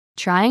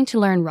Trying to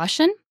learn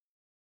Russian?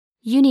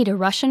 You need a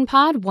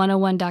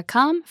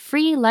RussianPod101.com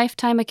free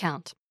lifetime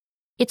account.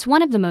 It's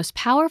one of the most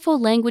powerful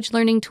language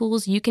learning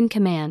tools you can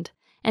command,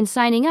 and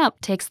signing up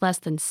takes less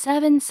than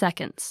 7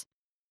 seconds.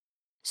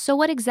 So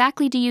what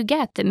exactly do you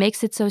get that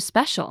makes it so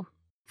special?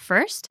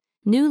 First,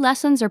 new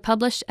lessons are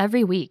published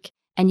every week,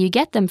 and you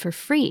get them for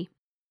free.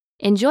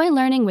 Enjoy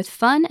learning with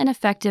fun and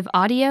effective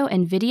audio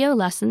and video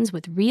lessons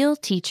with real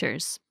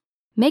teachers.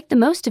 Make the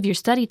most of your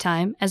study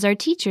time as our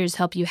teachers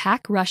help you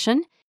hack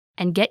Russian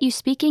and get you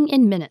speaking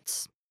in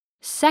minutes.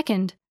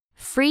 Second,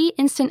 free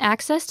instant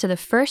access to the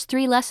first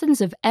 3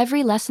 lessons of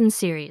every lesson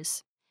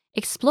series.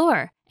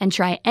 Explore and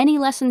try any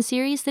lesson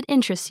series that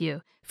interests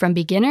you, from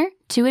beginner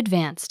to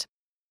advanced.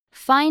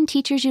 Find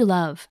teachers you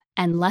love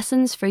and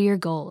lessons for your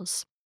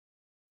goals.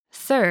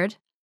 Third,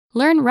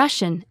 learn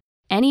Russian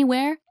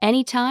anywhere,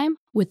 anytime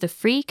with the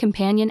free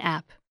Companion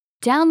app.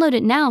 Download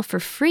it now for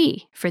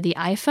free for the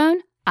iPhone,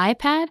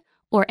 iPad,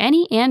 or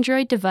any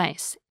Android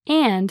device,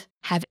 and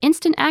have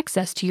instant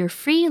access to your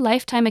free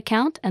lifetime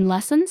account and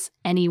lessons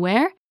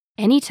anywhere,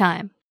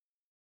 anytime.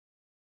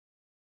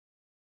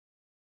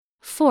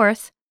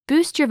 Fourth,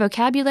 boost your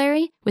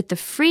vocabulary with the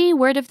free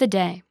word of the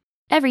day.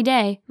 Every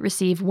day,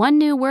 receive 1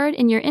 new word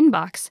in your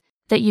inbox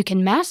that you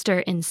can master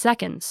in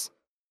seconds.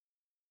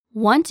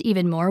 Want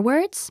even more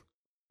words?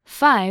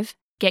 5.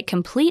 Get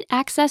complete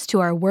access to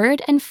our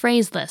word and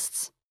phrase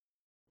lists.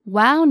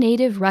 Wow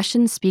native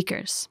Russian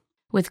speakers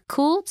with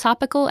cool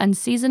topical and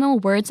seasonal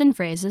words and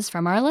phrases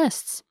from our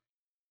lists.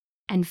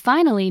 And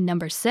finally,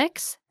 number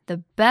 6, the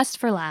best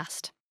for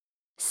last.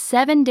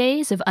 7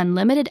 days of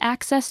unlimited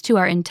access to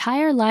our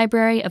entire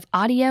library of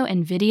audio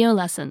and video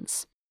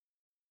lessons.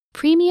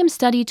 Premium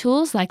study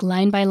tools like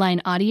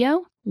line-by-line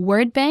audio,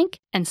 word bank,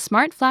 and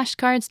smart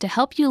flashcards to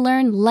help you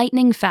learn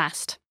lightning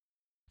fast.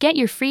 Get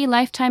your free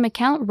lifetime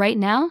account right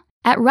now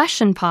at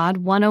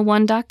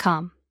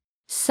RussianPod101.com.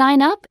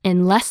 Sign up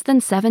in less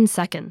than 7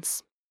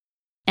 seconds.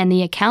 And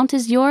the account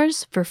is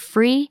yours for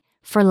free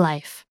for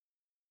life.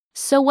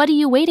 So what are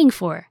you waiting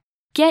for?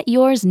 Get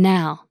yours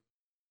now.